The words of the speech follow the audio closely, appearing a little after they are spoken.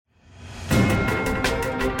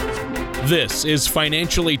This is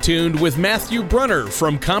Financially Tuned with Matthew Brunner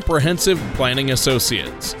from Comprehensive Planning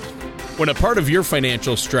Associates. When a part of your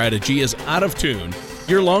financial strategy is out of tune,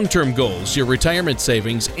 your long-term goals, your retirement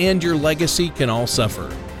savings, and your legacy can all suffer.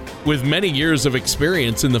 With many years of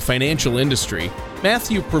experience in the financial industry,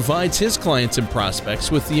 Matthew provides his clients and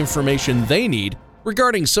prospects with the information they need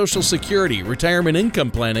regarding Social Security, retirement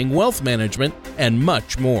income planning, wealth management, and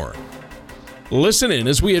much more. Listen in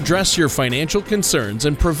as we address your financial concerns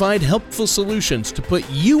and provide helpful solutions to put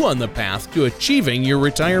you on the path to achieving your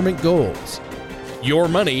retirement goals. Your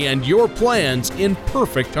money and your plans in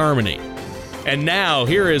perfect harmony. And now,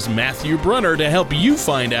 here is Matthew Brunner to help you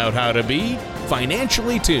find out how to be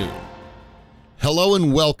financially tuned. Hello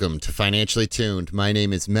and welcome to Financially Tuned. My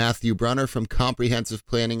name is Matthew Brunner from Comprehensive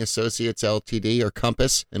Planning Associates, Ltd., or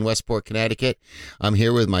Compass in Westport, Connecticut. I'm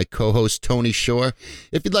here with my co-host, Tony Shore.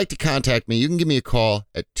 If you'd like to contact me, you can give me a call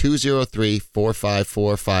at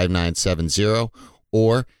 203-454-5970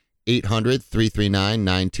 or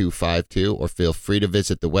 800-339-9252, or feel free to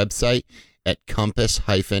visit the website at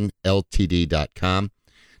compass-ltd.com.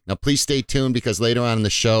 Now, please stay tuned because later on in the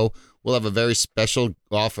show, we'll have a very special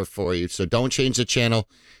offer for you, so don't change the channel.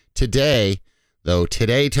 Today,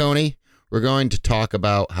 Tony, we're going to talk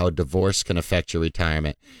about how divorce can affect your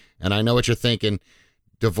retirement. And I know what you're thinking.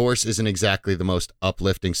 Divorce isn't exactly the most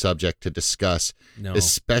uplifting subject to discuss, No.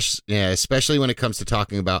 especially when it comes to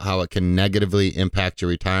talking about how it can negatively impact your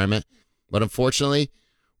retirement. But unfortunately,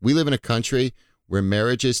 we live in a country where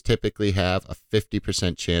marriages typically have a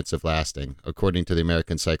 50% chance of lasting, according to the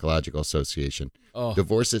American Psychological Association.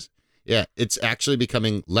 Divorces... Yeah, it's actually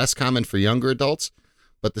becoming less common for younger adults,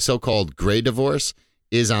 but the so-called gray divorce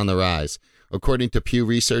is on the rise. According to Pew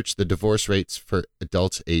Research, the divorce rates for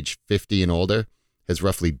adults age 50 and older has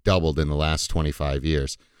roughly doubled in the last 25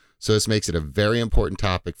 years. So this makes it a very important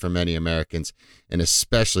topic for many Americans, and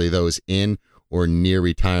especially those in or near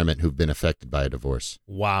retirement who've been affected by a divorce.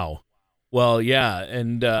 Wow. Well, yeah,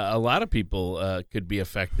 and a lot of people could be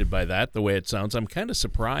affected by that, the way it sounds. I'm kind of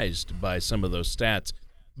surprised by some of those stats.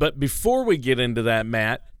 But before we get into that,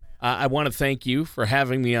 Matt, I want to thank you for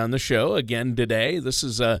having me on the show again today. This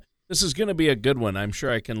is going to be a good one. I'm sure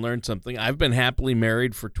I can learn something. I've been happily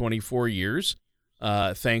married for 24 years,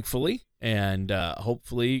 thankfully, and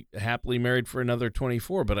hopefully happily married for another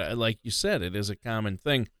 24. But like you said, it is a common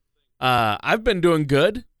thing. I've been doing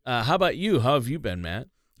good. How about you? How have you been, Matt?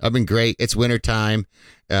 I've been great. It's wintertime.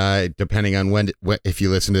 Depending on when, if you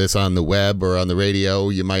listen to this on the web or on the radio,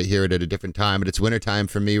 you might hear it at a different time. But it's wintertime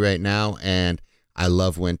for me right now, and I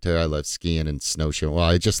love winter. I love skiing and snowshoeing. Well,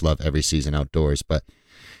 I just love every season outdoors. But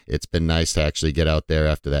it's been nice to actually get out there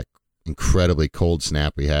after that incredibly cold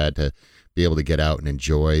snap we had, to be able to get out and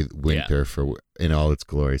enjoy winter in all its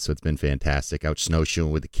glory. So it's been fantastic. Out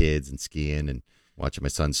snowshoeing with the kids and skiing and watching my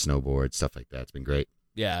son snowboard, stuff like that. It's been great.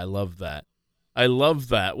 Yeah, I love that.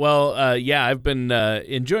 Well, I've been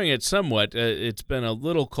enjoying it somewhat. It's been a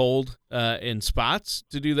little cold in spots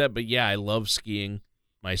to do that, but yeah, I love skiing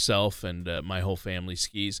myself, and my whole family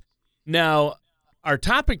skis. Now, our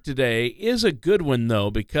topic today is a good one, though,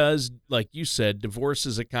 because, like you said, divorce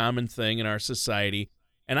is a common thing in our society,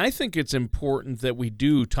 and I think it's important that we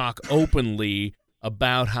do talk openly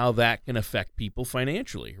about how that can affect people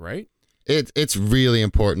financially, right? It's really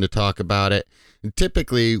important to talk about it. And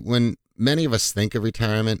typically, when many of us think of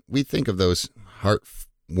retirement, we think of those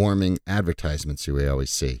heartwarming advertisements we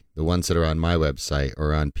always see, the ones that are on my website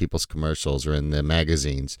or on people's commercials or in the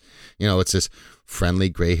magazines. You know, it's this friendly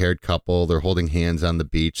gray-haired couple. They're holding hands on the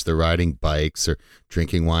beach. They're riding bikes or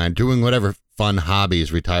drinking wine, doing whatever fun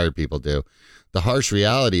hobbies retired people do. The harsh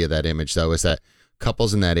reality of that image, though, is that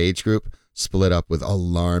couples in that age group split up with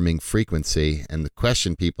alarming frequency. And the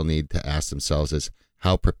question people need to ask themselves is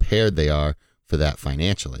how prepared they are for that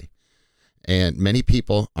financially. And many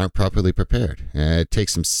people aren't properly prepared. It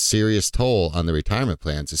takes some serious toll on the retirement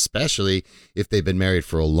plans, especially if they've been married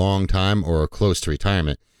for a long time or are close to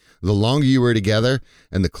retirement. The longer you were together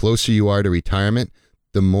and the closer you are to retirement,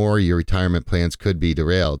 the more your retirement plans could be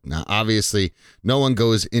derailed. Now, obviously, no one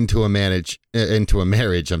goes into a marriage, planning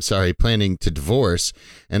to divorce,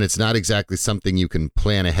 and it's not exactly something you can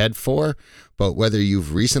plan ahead for. But whether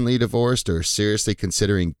you've recently divorced or seriously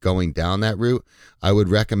considering going down that route, I would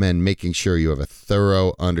recommend making sure you have a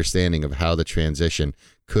thorough understanding of how the transition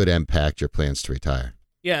could impact your plans to retire.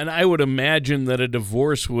 Yeah, and I would imagine that a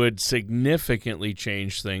divorce would significantly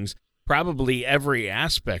change things, probably every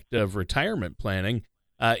aspect of retirement planning.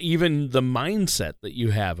 Even the mindset that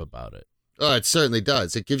you have about it. Oh, it certainly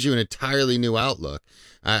does. It gives you an entirely new outlook.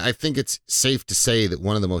 I think it's safe to say that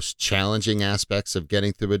one of the most challenging aspects of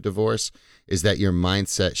getting through a divorce is that your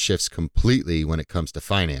mindset shifts completely when it comes to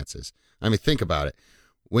finances. I mean, think about it.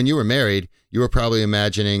 When you were married, you were probably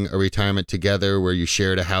imagining a retirement together where you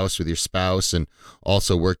shared a house with your spouse and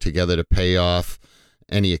also worked together to pay off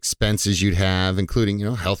any expenses you'd have, including,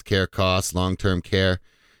 healthcare costs, long-term care.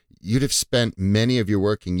 You'd have spent many of your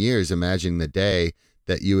working years imagining the day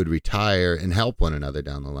that you would retire and help one another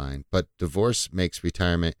down the line. But divorce makes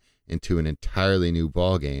retirement into an entirely new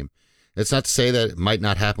ballgame. It's not to say that it might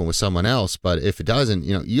not happen with someone else, but if it doesn't,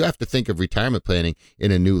 you have to think of retirement planning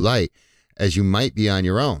in a new light, as you might be on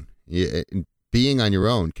your own. Being on your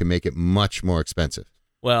own can make it much more expensive.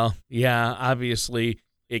 Well, yeah, obviously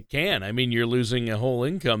it can. I mean, you're losing a whole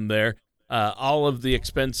income there. All of the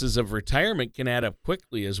expenses of retirement can add up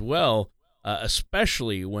quickly as well,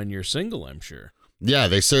 especially when you're single, I'm sure. Yeah,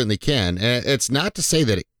 they certainly can. And it's not to say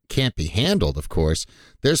that it can't be handled, of course.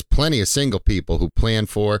 There's plenty of single people who plan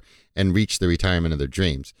for and reach the retirement of their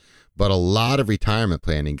dreams. But a lot of retirement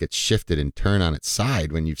planning gets shifted and turned on its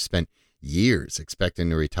side when you've spent years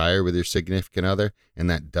expecting to retire with your significant other, and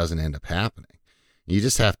that doesn't end up happening. You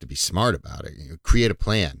just have to be smart about it. Create a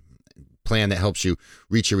plan that helps you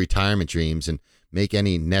reach your retirement dreams and make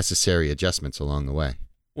any necessary adjustments along the way.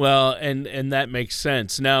 Well, and that makes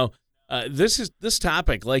sense. Now, this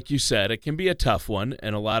topic, like you said, it can be a tough one,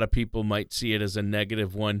 and a lot of people might see it as a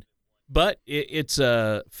negative one, but it's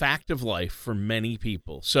a fact of life for many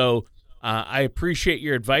people. So I appreciate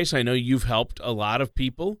your advice. I know you've helped a lot of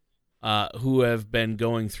people who have been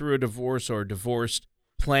going through a divorce or divorced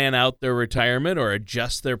plan out their retirement or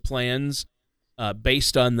adjust their plans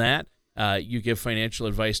based on that. You give financial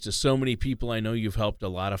advice to so many people. I know you've helped a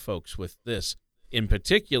lot of folks with this in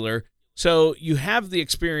particular. So you have the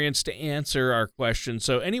experience to answer our question.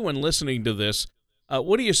 So anyone listening to this,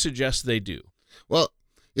 what do you suggest they do? Well,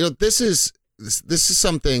 this is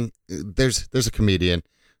something. There's a comedian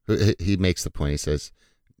who he makes the point. He says,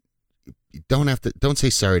 don't say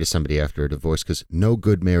sorry to somebody after a divorce, because no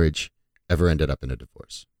good marriage ever ended up in a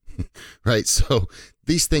divorce. Right? So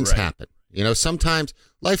these things happen. Sometimes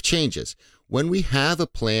life changes. When we have a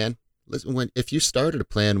plan, if you started a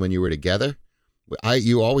plan when you were together,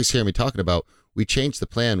 you always hear me talking about, we change the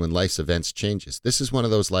plan when life's events changes. This is one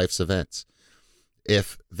of those life's events.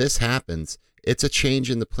 If this happens, it's a change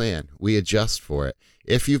in the plan. We adjust for it.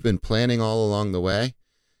 If you've been planning all along the way,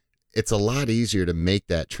 it's a lot easier to make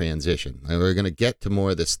that transition. And we're going to get to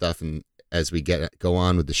more of this stuff as we go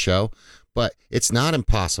on with the show, but it's not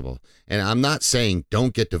impossible. And I'm not saying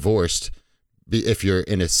don't get divorced if you're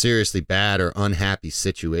in a seriously bad or unhappy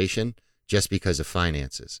situation just because of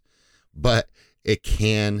finances. But it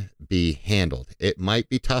can be handled. It might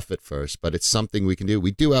be tough at first, but it's something we can do.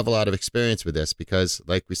 We do have a lot of experience with this because,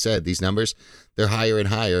 like we said, these numbers, they're higher and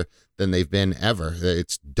higher than they've been ever.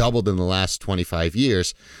 It's doubled in the last 25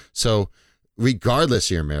 years. So regardless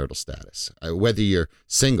of your marital status, whether you're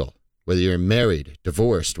single, whether you're married,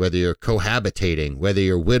 divorced, whether you're cohabitating, whether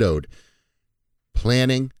you're widowed,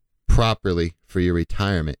 planning properly for your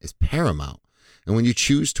retirement is paramount. And when you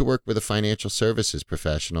choose to work with a financial services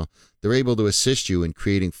professional, they're able to assist you in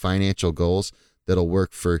creating financial goals that'll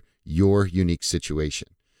work for your unique situation.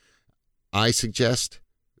 I suggest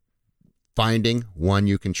finding one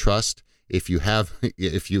you can trust. If you have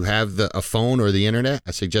a phone or the internet,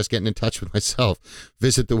 I suggest getting in touch with myself.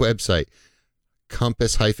 Visit the website,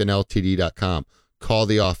 compass-ltd.com. Call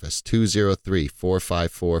the office,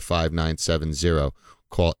 203-454-5970.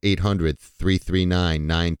 Call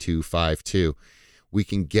 800-339-9252. We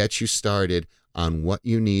can get you started on what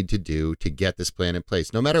you need to do to get this plan in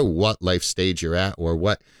place, no matter what life stage you're at or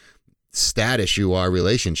what status you are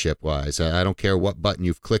relationship-wise. I don't care what button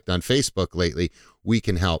you've clicked on Facebook lately, we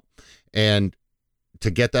can help. And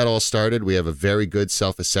to get that all started, we have a very good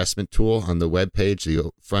self-assessment tool on the webpage,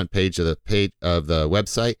 the front page of the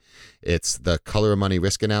website. It's the Color of Money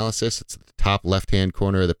Risk Analysis. It's at the top left-hand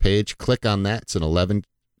corner of the page. Click on that. It's an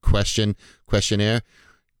 11-question questionnaire.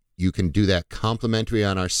 You can do that complimentary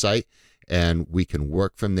on our site, and we can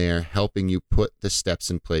work from there, helping you put the steps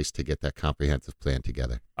in place to get that comprehensive plan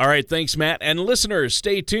together. All right, thanks, Matt. And listeners,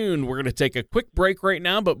 stay tuned. We're going to take a quick break right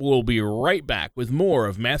now, but we'll be right back with more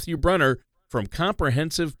of Matthew Brunner from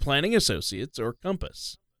Comprehensive Planning Associates, or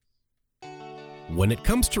Compass. When it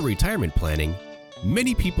comes to retirement planning,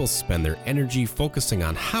 many people spend their energy focusing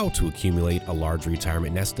on how to accumulate a large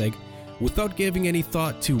retirement nest egg without giving any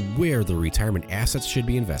thought to where the retirement assets should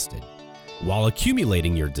be invested. While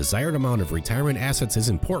accumulating your desired amount of retirement assets is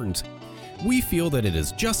important, we feel that it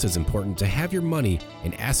is just as important to have your money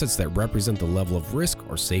in assets that represent the level of risk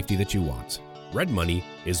or safety that you want. Red money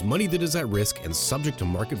is money that is at risk and subject to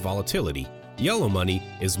market volatility, Yellow money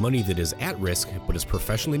is money that is at risk but is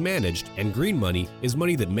professionally managed, and green money is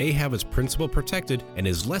money that may have its principal protected and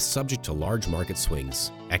is less subject to large market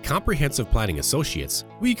swings. At Comprehensive Planning Associates,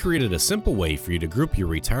 we created a simple way for you to group your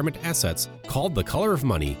retirement assets called the Color of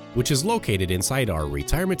Money, which is located inside our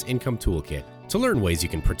Retirement Income Toolkit. To learn ways you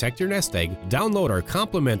can protect your nest egg, download our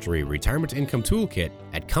complimentary Retirement Income Toolkit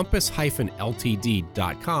at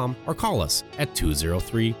compass-ltd.com or call us at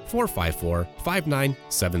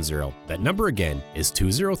 203-454-5970. That number again is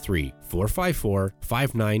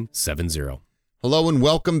 203-454-5970. Hello and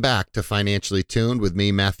welcome back to Financially Tuned with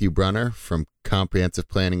me, Matthew Brunner from Comprehensive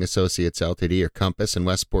Planning Associates Ltd. or Compass in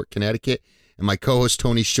Westport, Connecticut, and my co-host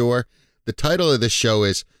Tony Shore. The title of this show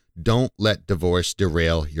is Don't Let Divorce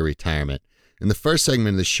Derail Your Retirement. In the first segment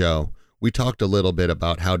of the show, we talked a little bit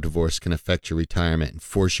about how divorce can affect your retirement and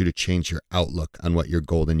force you to change your outlook on what your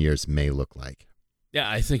golden years may look like. Yeah,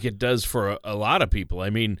 I think it does for a lot of people.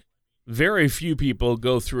 I mean, very few people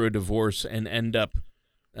go through a divorce and end up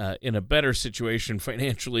in a better situation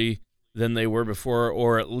financially than they were before,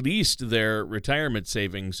 or at least their retirement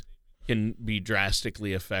savings can be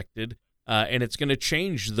drastically affected, and it's going to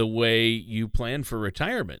change the way you plan for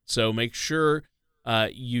retirement. So make sure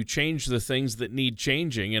you change the things that need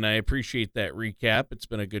changing, and I appreciate that recap. It's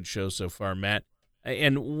been a good show so far, Matt.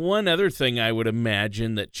 And one other thing I would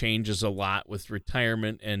imagine that changes a lot with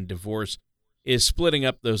retirement and divorce is splitting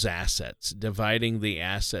up those assets, dividing the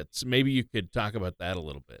assets. Maybe you could talk about that a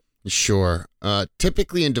little bit. Sure.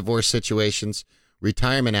 Typically in divorce situations,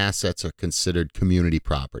 retirement assets are considered community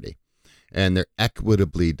property, and they're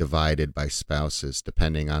equitably divided by spouses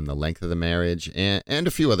depending on the length of the marriage and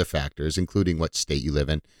a few other factors, including what state you live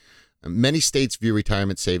in. Many states view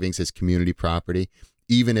retirement savings as community property,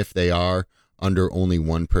 even if they are under only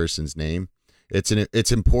one person's name.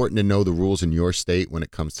 It's important to know the rules in your state when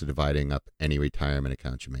it comes to dividing up any retirement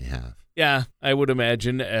account you may have. Yeah, I would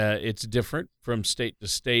imagine it's different from state to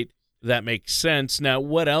state. That makes sense. Now,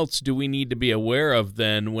 what else do we need to be aware of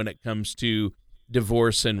then when it comes to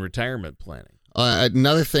divorce and retirement planning?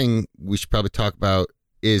 Another thing we should probably talk about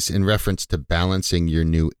is in reference to balancing your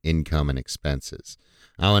new income and expenses.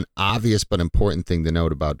 Now, an obvious but important thing to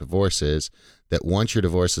note about divorce is that once your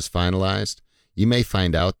divorce is finalized, you may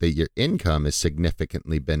find out that your income has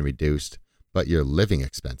significantly been reduced, but your living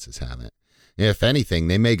expenses haven't. If anything,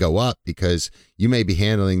 they may go up because you may be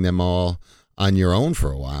handling them all on your own for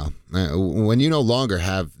a while. When you no longer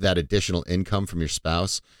have that additional income from your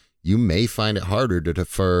spouse, you may find it harder to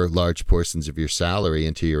defer large portions of your salary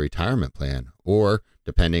into your retirement plan, or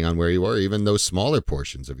depending on where you are, even those smaller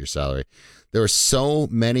portions of your salary. There are so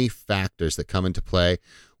many factors that come into play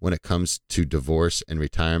when it comes to divorce and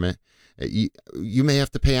retirement. You may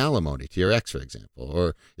have to pay alimony to your ex, for example,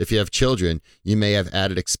 or if you have children, you may have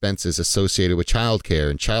added expenses associated with childcare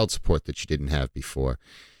and child support that you didn't have before.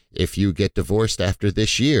 If you get divorced after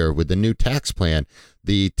this year with the new tax plan,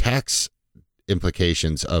 the tax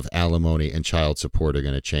implications of alimony and child support are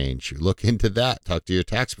going to change. Look into that. Talk to your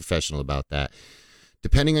tax professional about that.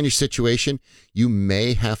 Depending on your situation, you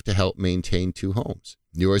may have to help maintain two homes,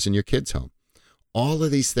 yours and your kids' home. All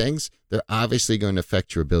of these things, they're obviously going to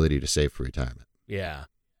affect your ability to save for retirement. Yeah,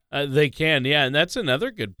 they can. Yeah, and that's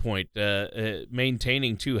another good point.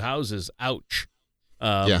 Maintaining two houses, ouch.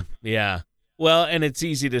 Yeah. Well, and it's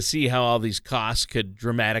easy to see how all these costs could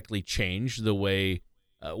dramatically change the way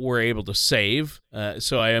we're able to save.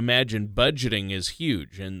 So I imagine budgeting is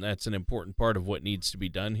huge, and that's an important part of what needs to be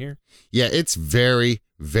done here. Yeah, it's very,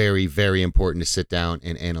 very, very important to sit down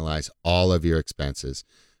and analyze all of your expenses.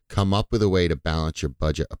 Come up with a way to balance your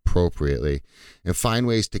budget appropriately and find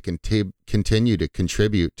ways to continue to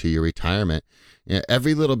contribute to your retirement.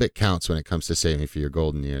 Every little bit counts when it comes to saving for your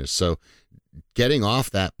golden years. So getting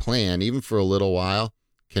off that plan, even for a little while,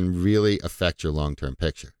 can really affect your long-term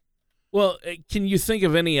picture. Well, can you think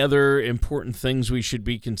of any other important things we should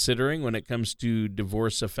be considering when it comes to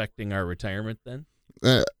divorce affecting our retirement then?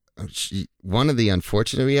 One of the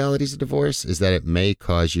unfortunate realities of divorce is that it may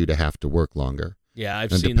cause you to have to work longer. Yeah,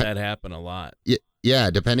 I've seen that happen a lot.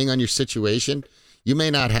 Yeah, depending on your situation, you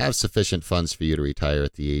may not have sufficient funds for you to retire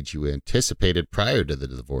at the age you anticipated prior to the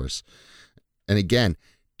divorce. And again,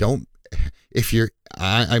 I'm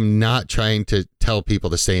not trying to tell people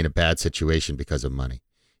to stay in a bad situation because of money.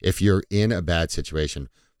 If you're in a bad situation,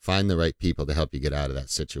 find the right people to help you get out of that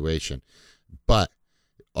situation. But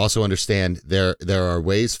also understand there are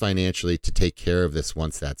ways financially to take care of this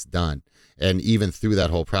once that's done. And even through that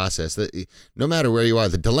whole process, no matter where you are,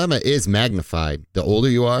 the dilemma is magnified. The older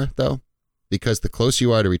you are, though, because the closer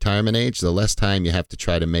you are to retirement age, the less time you have to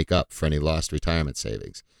try to make up for any lost retirement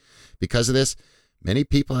savings. Because of this, many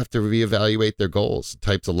people have to reevaluate their goals,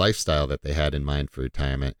 types of lifestyle that they had in mind for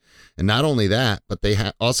retirement. And not only that, but they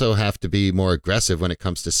also have to be more aggressive when it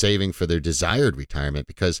comes to saving for their desired retirement,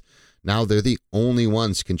 because now they're the only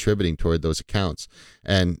ones contributing toward those accounts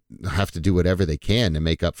and have to do whatever they can to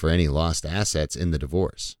make up for any lost assets in the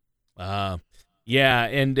divorce. Yeah,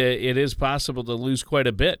 and it is possible to lose quite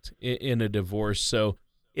a bit in a divorce. So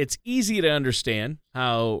it's easy to understand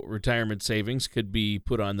how retirement savings could be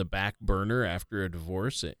put on the back burner after a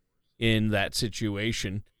divorce in that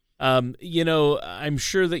situation. I'm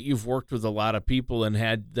sure that you've worked with a lot of people and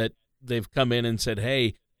had that they've come in and said,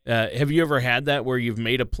 hey, have you ever had that where you've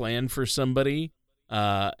made a plan for somebody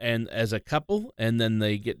and as a couple and then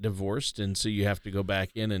they get divorced and so you have to go back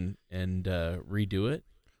in and redo it?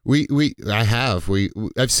 I have.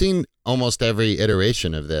 I've seen almost every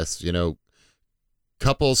iteration of this,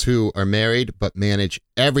 couples who are married but manage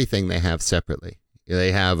everything they have separately.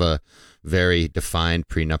 They have a very defined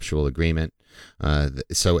prenuptial agreement.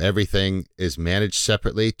 So everything is managed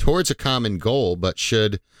separately towards a common goal, but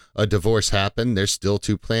should a divorce happen, there's still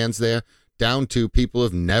two plans there, down to people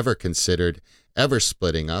who've never considered ever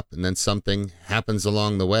splitting up, and then something happens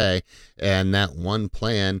along the way, and that one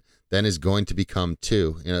plan then is going to become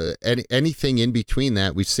two. Anything in between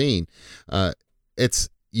that we've seen.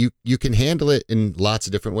 You can handle it in lots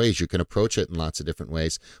of different ways. You can approach it in lots of different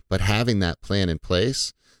ways, but having that plan in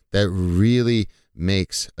place, that really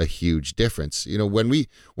makes a huge difference. When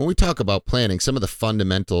we talk about planning, some of the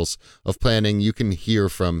fundamentals of planning you can hear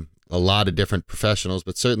from a lot of different professionals,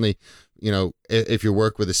 but certainly, if you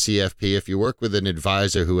work with a CFP, if you work with an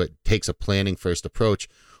advisor who takes a planning first approach,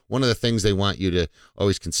 one of the things they want you to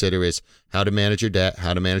always consider is how to manage your debt,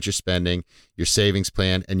 how to manage your spending, your savings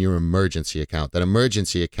plan, and your emergency account. That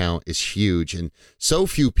emergency account is huge, and so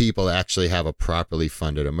few people actually have a properly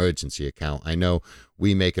funded emergency account. I know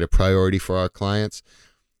we make it a priority for our clients,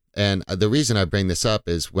 and the reason I bring this up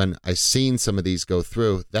is when I've seen some of these go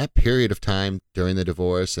through, that period of time during the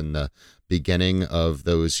divorce and the beginning of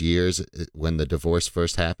those years when the divorce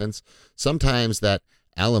first happens, sometimes that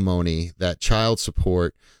alimony, that child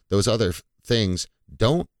support, those other things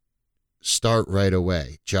don't start right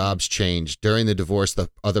away. Jobs change. During the divorce, the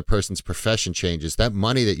other person's profession changes. That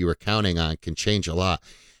money that you were counting on can change a lot.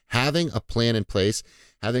 Having a plan in place,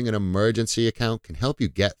 having an emergency account can help you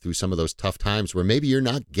get through some of those tough times where maybe you're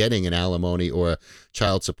not getting an alimony or a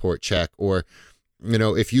child support check, or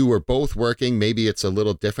if you were both working, maybe it's a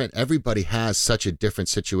little different. Everybody has such a different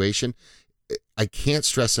situation. I can't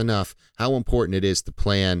stress enough how important it is to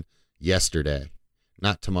plan yesterday,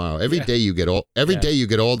 not tomorrow. Every day you get day you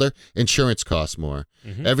get older, insurance costs more.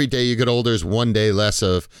 Mm-hmm. Every day you get older is one day less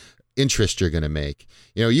of interest you're going to make.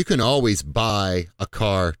 You can always buy a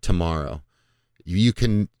car tomorrow.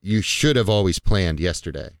 You should have always planned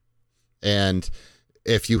yesterday. And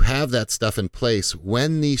if you have that stuff in place,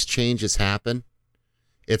 when these changes happen,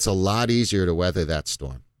 it's a lot easier to weather that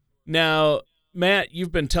storm. Now, Matt,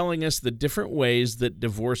 you've been telling us the different ways that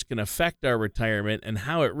divorce can affect our retirement and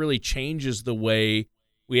how it really changes the way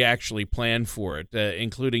we actually plan for it,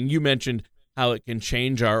 including you mentioned how it can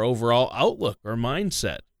change our overall outlook or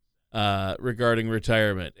mindset regarding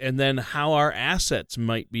retirement, and then how our assets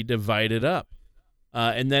might be divided up,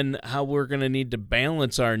 and then how we're going to need to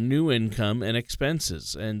balance our new income and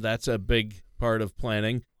expenses. And that's a big part of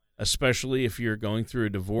planning, especially if you're going through a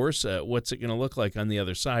divorce. What's it going to look like on the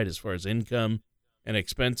other side as far as income and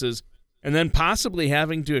expenses, and then possibly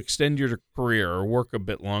having to extend your career or work a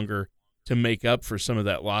bit longer to make up for some of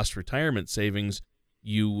that lost retirement savings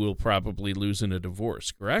you will probably lose in a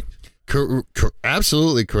divorce, correct?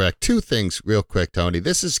 Absolutely correct. Two things real quick, Tony.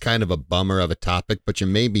 This is kind of a bummer of a topic, but you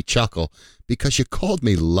made me chuckle because you called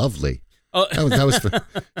me lovely. Oh, that was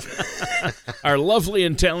our lovely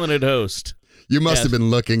and talented host. You must have been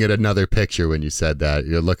looking at another picture when you said that.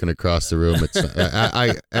 You're looking across the room. It's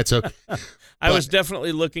that's okay. I was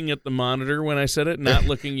definitely looking at the monitor when I said it, not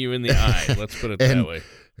looking you in the eye. Let's put it that way.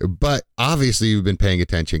 But obviously you've been paying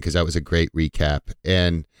attention because that was a great recap.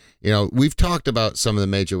 And, we've talked about some of the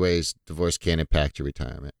major ways divorce can impact your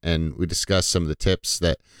retirement. And we discussed some of the tips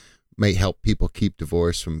that may help people keep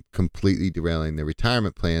divorce from completely derailing their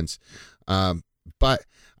retirement plans. But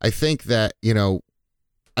I think that,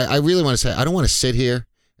 I really want to say, I don't want to sit here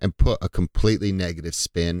and put a completely negative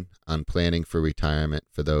spin on planning for retirement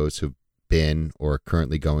for those who've been or are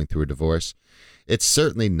currently going through a divorce. It's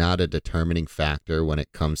certainly not a determining factor when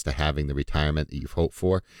it comes to having the retirement that you've hoped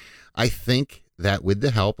for. I think that with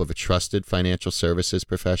the help of a trusted financial services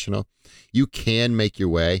professional, you can make your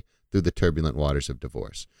way through the turbulent waters of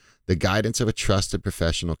divorce. The guidance of a trusted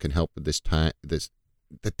professional can help with this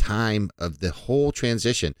the time of the whole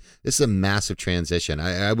transition. This is a massive transition.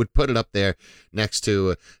 I would put it up there next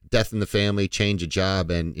to death in the family, change a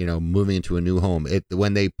job, and moving into a new home.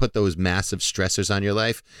 When they put those massive stressors on your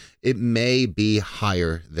life, it may be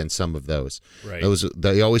higher than some of those. Right.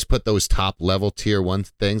 They always put those top level tier 1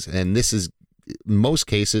 things, and this is in most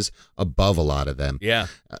cases above a lot of them. Yeah.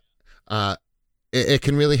 It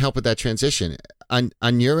can really help with that transition.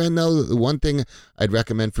 On your end, though, the one thing I'd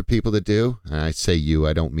recommend for people to do, and I say you,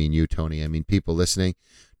 I don't mean you, Tony, I mean people listening,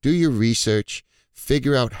 do your research,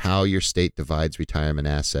 figure out how your state divides retirement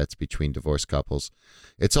assets between divorced couples.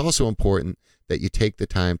 It's also important that you take the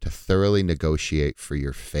time to thoroughly negotiate for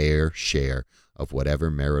your fair share of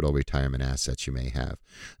whatever marital retirement assets you may have.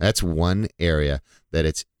 That's one area that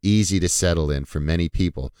it's easy to settle in for many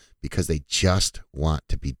people because they just want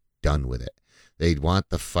to be done with it. They want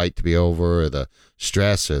the fight to be over, or the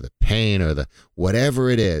stress or the pain or the whatever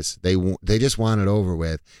it is. They just want it over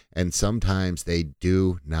with. And sometimes they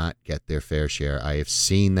do not get their fair share. I have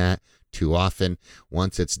seen that too often.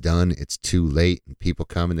 Once it's done, it's too late. And people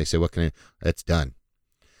come and they say, what can I? It's done.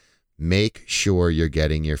 Make sure you're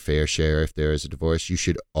getting your fair share. If there is a divorce, you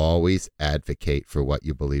should always advocate for what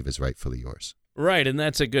you believe is rightfully yours. Right, and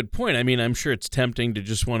that's a good point. I mean, I'm sure it's tempting to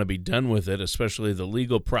just want to be done with it, especially the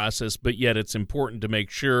legal process, but yet it's important to make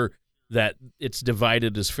sure that it's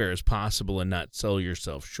divided as fair as possible and not sell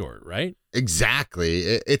yourself short, right?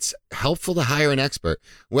 Exactly. It's helpful to hire an expert,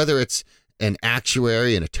 whether it's an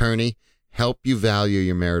actuary, an attorney, help you value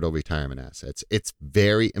your marital retirement assets. It's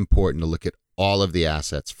very important to look at all of the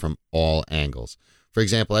assets from all angles. For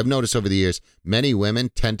example, I've noticed over the years, many women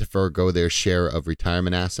tend to forego their share of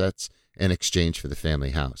retirement assets in exchange for the family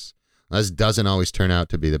house. This doesn't always turn out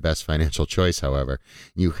to be the best financial choice, however.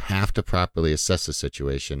 You have to properly assess the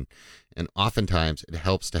situation, and oftentimes it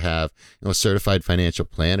helps to have a certified financial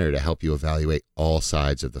planner to help you evaluate all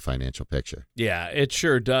sides of the financial picture. Yeah, it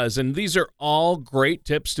sure does. And these are all great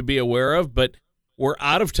tips to be aware of, but we're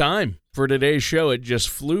out of time for today's show. It just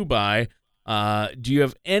flew by. Do you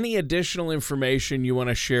have any additional information you want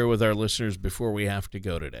to share with our listeners before we have to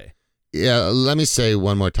go today? Yeah, let me say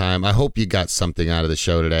one more time. I hope you got something out of the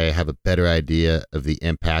show today. Have a better idea of the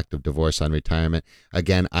impact of divorce on retirement.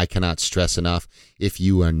 Again, I cannot stress enough, if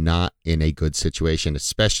you are not in a good situation,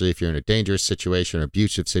 especially if you're in a dangerous situation or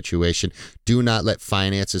abusive situation, do not let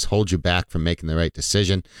finances hold you back from making the right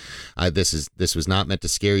decision. This was not meant to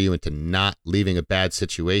scare you into not leaving a bad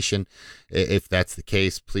situation. If that's the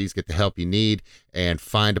case, please get the help you need and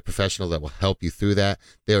find a professional that will help you through that.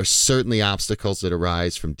 There are certainly obstacles that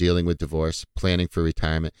arise from dealing with divorce, planning for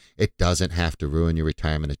retirement. It doesn't have to ruin your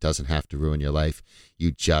retirement. It doesn't have to ruin your life.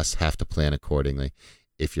 You just have to plan accordingly.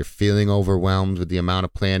 If you're feeling overwhelmed with the amount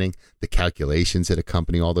of planning, the calculations that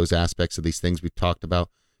accompany all those aspects of these things we've talked about,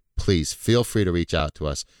 please feel free to reach out to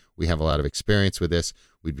us. We have a lot of experience with this.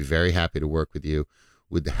 We'd be very happy to work with you.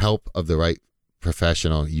 With the help of the right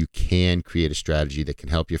professional, you can create a strategy that can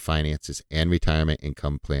help your finances and retirement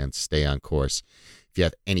income plans stay on course. If you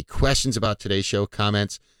have any questions about today's show,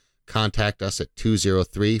 comments, contact us at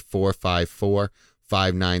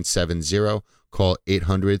 203-454-5970. Call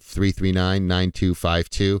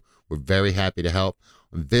 800-339-9252. We're very happy to help.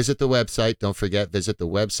 Visit the website. Don't forget, visit the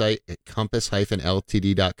website at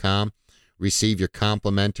compass-ltd.com. Receive your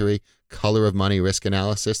complimentary Color of Money risk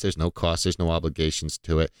analysis. There's no cost, there's no obligations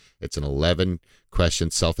to it. It's an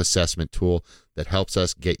 11-question self-assessment tool that helps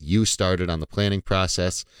us get you started on the planning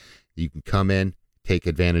process. You can come in, take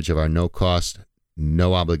advantage of our no-cost,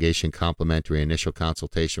 no-obligation complimentary initial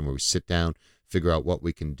consultation where we sit down, figure out what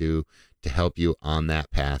we can do to help you on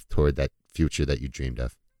that path toward that future that you dreamed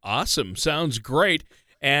of. Awesome. Sounds great.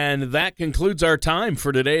 And that concludes our time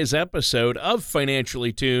for today's episode of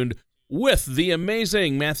Financially Tuned with the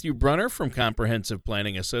amazing Matthew Brunner from Comprehensive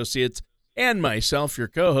Planning Associates and myself, your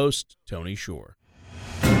co-host, Tony Shore.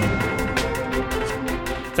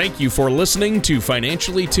 Thank you for listening to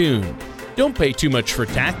Financially Tuned. Don't pay too much for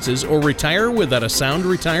taxes or retire without a sound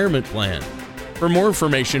retirement plan. For more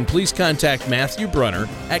information, please contact Matthew Brunner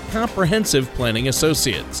at Comprehensive Planning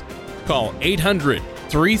Associates. Call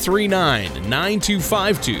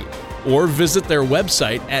 800-339-9252 or visit their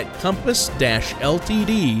website at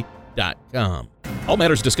compass-ltd.com. All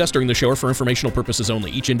matters discussed during the show are for informational purposes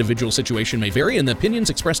only. Each individual situation may vary, and the opinions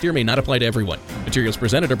expressed here may not apply to everyone. Materials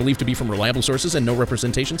presented are believed to be from reliable sources, and no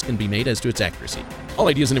representations can be made as to its accuracy. All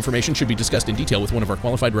ideas and information should be discussed in detail with one of our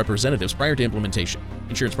qualified representatives prior to implementation.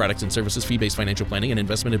 Insurance products and services, fee-based financial planning, and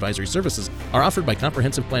investment advisory services are offered by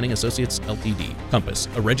Comprehensive Planning Associates, Ltd. Compass,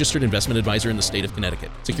 a registered investment advisor in the state of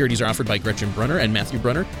Connecticut. Securities are offered by Gretchen Brunner and Matthew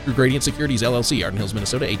Brunner through Gradient Securities, LLC, Arden Hills,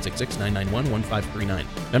 Minnesota,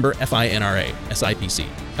 866-991-1539. Member FINRA. SI IPC.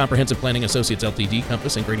 Comprehensive Planning Associates Ltd.,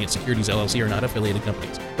 Compass, and Gradient Securities LLC are not affiliated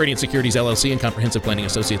companies. Gradient Securities LLC and Comprehensive Planning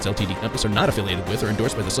Associates Ltd. Compass are not affiliated with or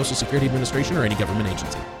endorsed by the Social Security Administration or any government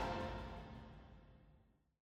agency.